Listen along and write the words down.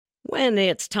When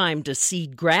it's time to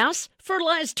seed grass,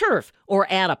 fertilize turf, or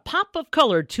add a pop of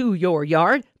color to your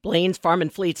yard, Blaine's Farm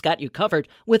and Fleet's got you covered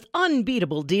with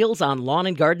unbeatable deals on lawn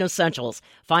and garden essentials.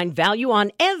 Find value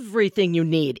on everything you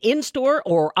need in-store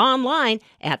or online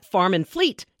at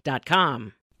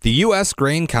farmandfleet.com. The U.S.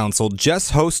 Grain Council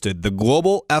just hosted the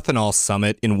Global Ethanol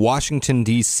Summit in Washington,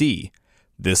 D.C.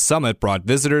 This summit brought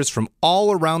visitors from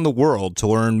all around the world to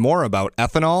learn more about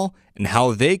ethanol and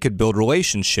how they could build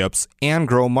relationships and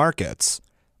grow markets.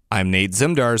 I'm Nate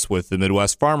Zimdars with the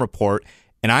Midwest Farm Report,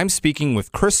 and I'm speaking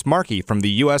with Chris Markey from the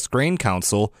U.S. Grain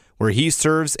Council, where he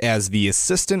serves as the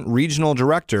Assistant Regional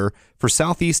Director for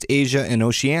Southeast Asia and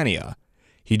Oceania.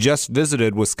 He just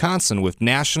visited Wisconsin with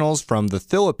nationals from the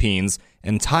Philippines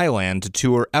and Thailand to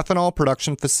tour ethanol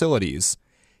production facilities.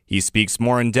 He speaks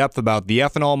more in depth about the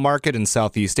ethanol market in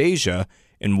Southeast Asia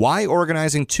and why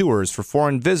organizing tours for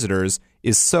foreign visitors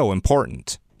is so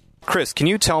important. Chris, can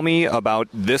you tell me about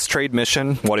this trade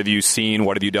mission? What have you seen?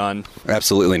 What have you done?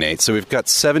 Absolutely, Nate. So we've got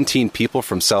 17 people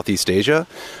from Southeast Asia,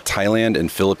 Thailand and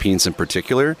Philippines in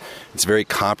particular. It's a very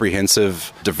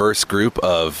comprehensive, diverse group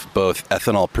of both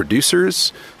ethanol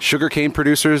producers, sugarcane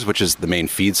producers, which is the main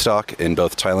feedstock in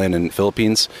both Thailand and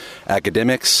Philippines,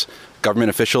 academics,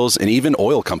 government officials, and even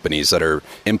oil companies that are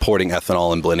importing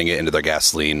ethanol and blending it into their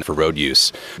gasoline for road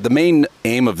use. The main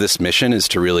aim of this mission is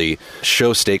to really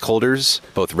show stakeholders,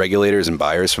 both regulators and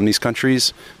buyers from these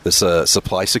countries, this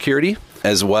supply security,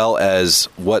 as well as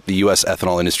what the U.S.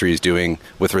 ethanol industry is doing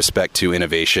with respect to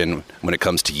innovation when it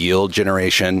comes to yield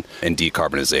generation and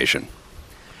decarbonization.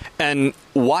 And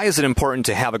why is it important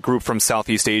to have a group from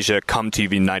Southeast Asia come to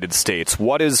the United States?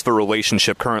 What is the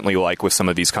relationship currently like with some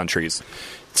of these countries?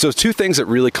 So two things that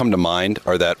really come to mind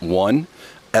are that, one,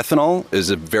 ethanol is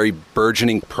a very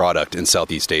burgeoning product in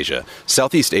Southeast Asia.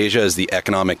 Southeast Asia is the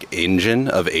economic engine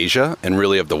of Asia and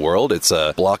really of the world. It's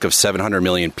a block of 700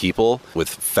 million people with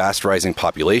fast rising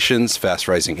populations, fast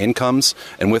rising incomes,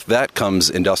 and with that comes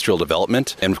industrial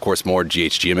development and, of course, more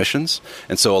GHG emissions.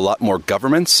 And so a lot more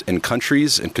governments and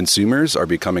countries and consumers are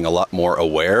becoming a lot more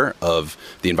aware of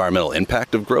the environmental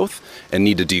impact of growth and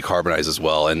need to decarbonize as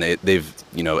well. And they've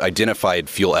identified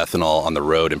fuel ethanol on the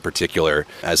road in particular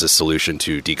as a solution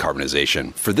to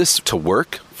decarbonization. For this to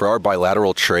work, for our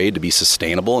bilateral trade to be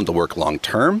sustainable and to work long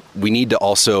term, we need to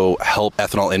also help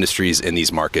ethanol industries in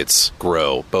these markets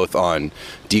grow, both on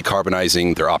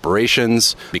decarbonizing their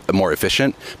operations, be more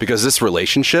efficient, because this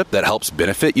relationship that helps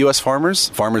benefit U.S.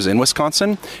 farmers in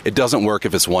Wisconsin, it doesn't work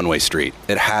if it's one-way street.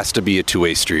 It has to be a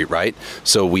two-way street, right?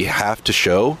 So we have to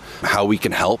show how we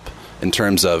can help in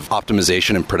terms of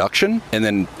optimization and production, and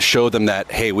then show them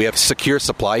that, hey, we have secure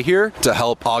supply here to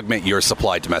help augment your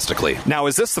supply domestically. Now,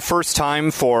 is this the first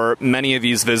time for many of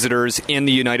these visitors in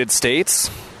the United States?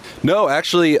 No,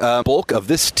 actually, bulk of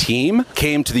this team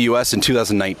came to the U.S. in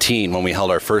 2019 when we held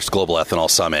our first Global Ethanol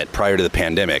Summit prior to the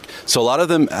pandemic. So a lot of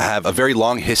them have a very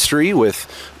long history with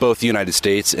both the United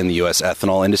States and the U.S.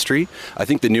 ethanol industry. I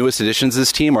think the newest additions to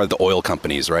this team are the oil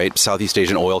companies, right? Southeast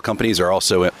Asian oil companies are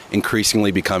also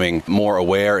increasingly becoming more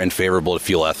aware and favorable to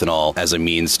fuel ethanol as a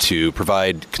means to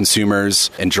provide consumers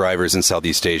and drivers in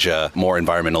Southeast Asia more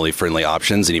environmentally friendly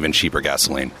options and even cheaper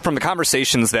gasoline. From the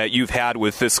conversations that you've had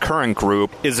with this current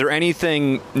group, is there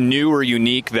anything new or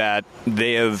unique that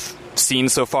they have seen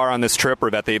so far on this trip or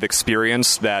that they've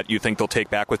experienced that you think they'll take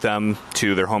back with them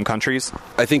to their home countries?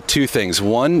 I think two things.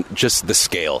 One, just the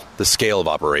scale of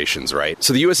operations, right?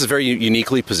 So the U.S. is very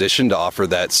uniquely positioned to offer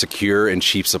that secure and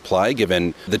cheap supply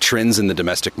given the trends in the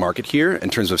domestic market here in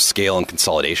terms of scale and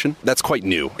consolidation. That's quite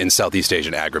new in Southeast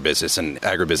Asian agribusiness and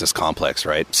agribusiness complex,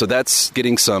 right? So that's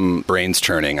getting some brains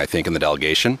churning, I think, in the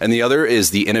delegation. And the other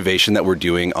is the innovation that we're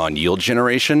doing on yield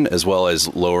generation as well as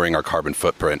lowering our carbon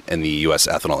footprint in the U.S.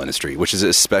 ethanol industry, which is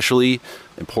especially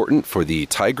important for the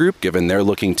Thai group, given they're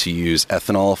looking to use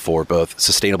ethanol for both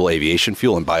sustainable aviation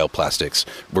fuel and bioplastics.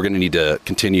 We're going to need to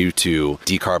continue to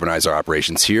decarbonize our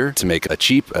operations here to make a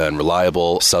cheap and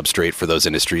reliable substrate for those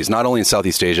industries, not only in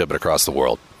Southeast Asia, but across the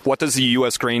world. What does the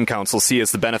U.S. Grain Council see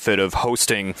as the benefit of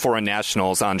hosting foreign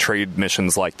nationals on trade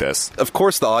missions like this? Of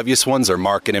course, the obvious ones are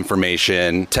market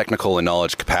information, technical and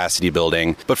knowledge capacity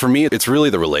building. But for me, it's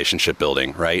really the relationship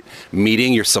building, right?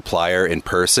 Meeting your supplier in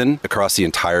person across the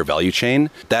entire value chain.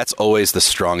 That's always the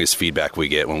strongest feedback we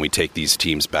get when we take these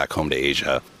teams back home to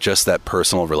Asia. Just that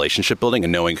personal relationship building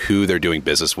and knowing who they're doing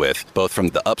business with, both from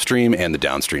the upstream and the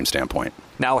downstream standpoint.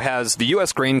 Now, has the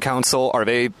U.S. Grain Council, are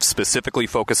they specifically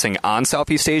focusing on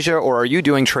Southeast Asia, or are you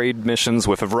doing trade missions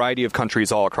with a variety of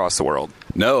countries all across the world?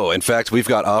 No, in fact, we've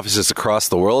got offices across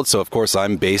the world. So, of course,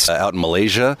 I'm based out in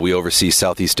Malaysia. We oversee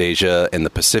Southeast Asia and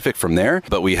the Pacific from there.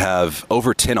 But we have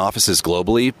over 10 offices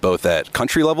globally, both at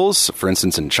country levels, for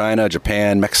instance, in China,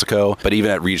 Japan, Mexico, but even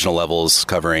at regional levels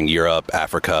covering Europe,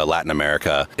 Africa, Latin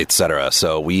America, etc.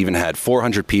 So we even had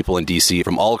 400 people in D.C.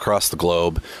 from all across the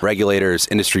globe, regulators,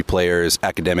 industry players,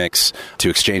 academics, to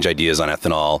exchange ideas on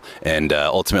ethanol and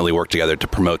ultimately work together to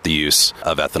promote the use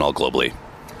of ethanol globally.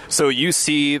 So you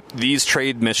see these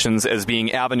trade missions as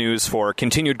being avenues for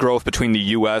continued growth between the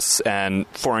U.S. and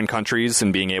foreign countries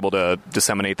and being able to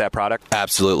disseminate that product?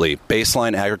 Absolutely.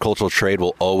 Baseline agricultural trade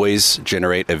will always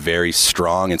generate a very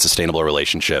strong and sustainable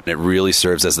relationship. It really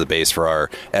serves as the base for our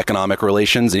economic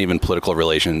relations and even political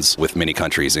relations with many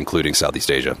countries, including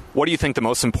Southeast Asia. What do you think the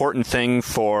most important thing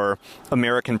for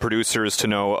American producers to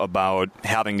know about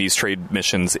having these trade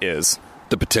missions is?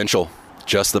 The potential.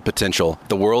 Just the potential.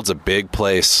 The world's a big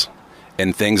place,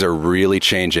 and things are really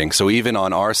changing. So even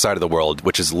on our side of the world,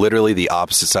 which is literally the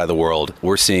opposite side of the world,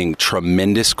 we're seeing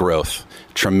tremendous growth,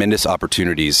 tremendous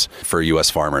opportunities for U.S.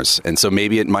 farmers. And so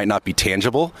maybe it might not be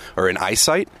tangible or in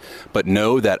eyesight, but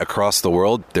know that across the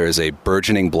world, there is a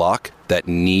burgeoning block that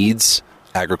needs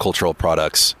agricultural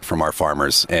products from our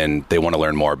farmers, and they want to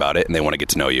learn more about it, and they want to get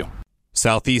to know you.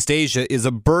 Southeast Asia is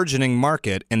a burgeoning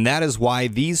market, and that is why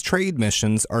these trade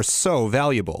missions are so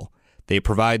valuable. They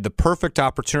provide the perfect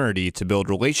opportunity to build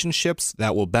relationships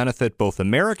that will benefit both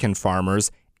American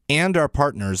farmers and our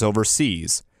partners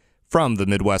overseas. From the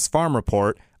Midwest Farm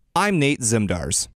Report, I'm Nate Zimdars.